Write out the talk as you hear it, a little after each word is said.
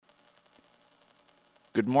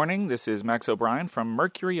Good morning, this is Max O'Brien from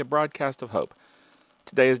Mercury, a broadcast of hope.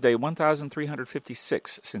 Today is day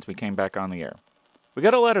 1356 since we came back on the air. We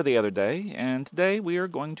got a letter the other day, and today we are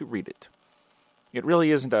going to read it. It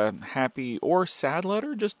really isn't a happy or sad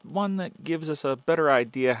letter, just one that gives us a better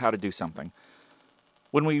idea how to do something.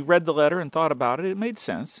 When we read the letter and thought about it, it made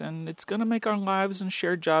sense, and it's going to make our lives and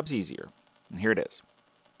shared jobs easier. And here it is.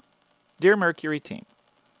 Dear Mercury team,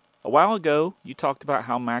 a while ago you talked about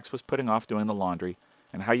how Max was putting off doing the laundry,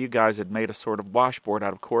 and how you guys had made a sort of washboard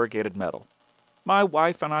out of corrugated metal. My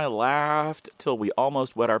wife and I laughed till we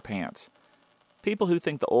almost wet our pants. People who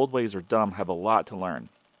think the old ways are dumb have a lot to learn.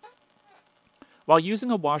 While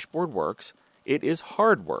using a washboard works, it is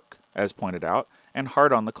hard work, as pointed out, and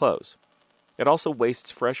hard on the clothes. It also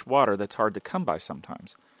wastes fresh water that's hard to come by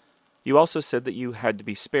sometimes. You also said that you had to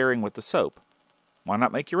be sparing with the soap. Why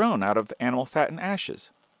not make your own out of animal fat and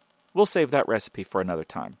ashes? We'll save that recipe for another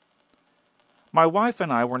time. My wife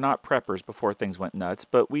and I were not preppers before things went nuts,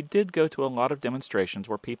 but we did go to a lot of demonstrations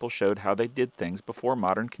where people showed how they did things before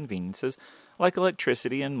modern conveniences like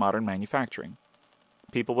electricity and modern manufacturing.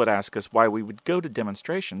 People would ask us why we would go to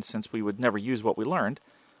demonstrations since we would never use what we learned.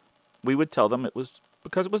 We would tell them it was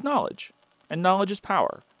because it was knowledge, and knowledge is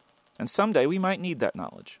power, and someday we might need that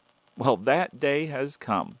knowledge. Well, that day has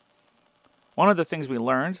come. One of the things we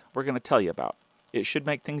learned, we're going to tell you about. It should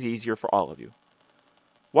make things easier for all of you.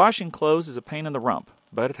 Washing clothes is a pain in the rump,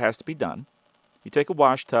 but it has to be done. You take a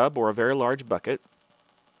wash tub or a very large bucket.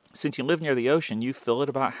 Since you live near the ocean, you fill it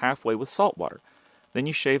about halfway with salt water. Then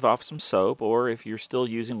you shave off some soap, or if you're still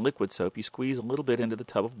using liquid soap, you squeeze a little bit into the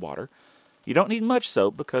tub of water. You don't need much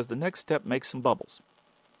soap because the next step makes some bubbles.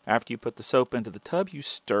 After you put the soap into the tub, you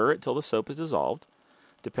stir it till the soap is dissolved.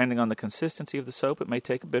 Depending on the consistency of the soap, it may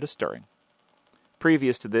take a bit of stirring.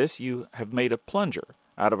 Previous to this, you have made a plunger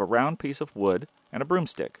out of a round piece of wood and a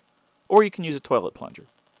broomstick, or you can use a toilet plunger.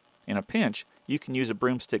 In a pinch, you can use a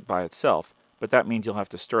broomstick by itself, but that means you'll have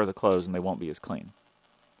to stir the clothes and they won't be as clean.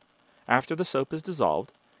 After the soap is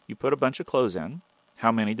dissolved, you put a bunch of clothes in.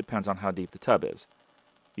 How many depends on how deep the tub is.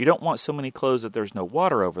 You don't want so many clothes that there's no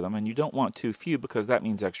water over them, and you don't want too few because that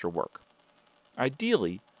means extra work.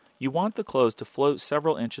 Ideally, you want the clothes to float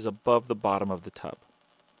several inches above the bottom of the tub.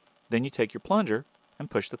 Then you take your plunger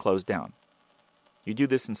and push the clothes down. You do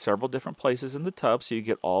this in several different places in the tub so you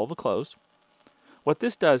get all the clothes. What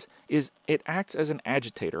this does is it acts as an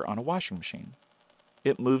agitator on a washing machine.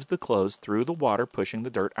 It moves the clothes through the water, pushing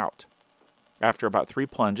the dirt out. After about 3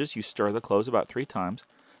 plunges, you stir the clothes about 3 times.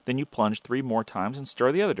 Then you plunge 3 more times and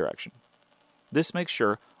stir the other direction. This makes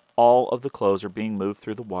sure all of the clothes are being moved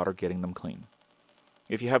through the water, getting them clean.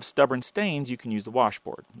 If you have stubborn stains, you can use the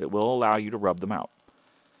washboard. It will allow you to rub them out.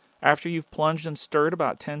 After you've plunged and stirred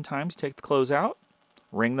about 10 times, take the clothes out.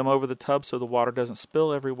 Wring them over the tub so the water doesn't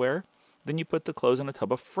spill everywhere. Then you put the clothes in a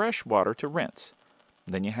tub of fresh water to rinse.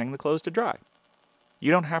 Then you hang the clothes to dry.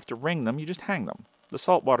 You don't have to wring them, you just hang them. The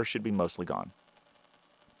salt water should be mostly gone.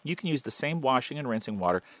 You can use the same washing and rinsing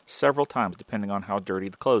water several times depending on how dirty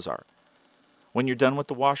the clothes are. When you're done with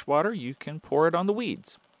the wash water, you can pour it on the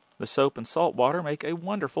weeds. The soap and salt water make a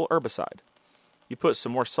wonderful herbicide. You put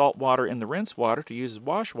some more salt water in the rinse water to use as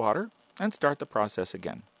wash water and start the process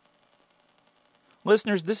again.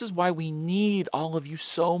 Listeners, this is why we need all of you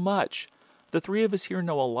so much. The 3 of us here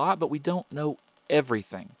know a lot, but we don't know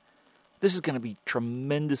everything. This is going to be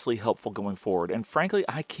tremendously helpful going forward, and frankly,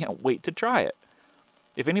 I can't wait to try it.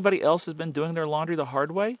 If anybody else has been doing their laundry the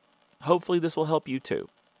hard way, hopefully this will help you too.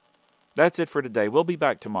 That's it for today. We'll be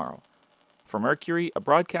back tomorrow. For Mercury, a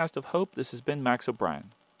broadcast of hope, this has been Max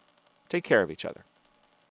O'Brien. Take care of each other.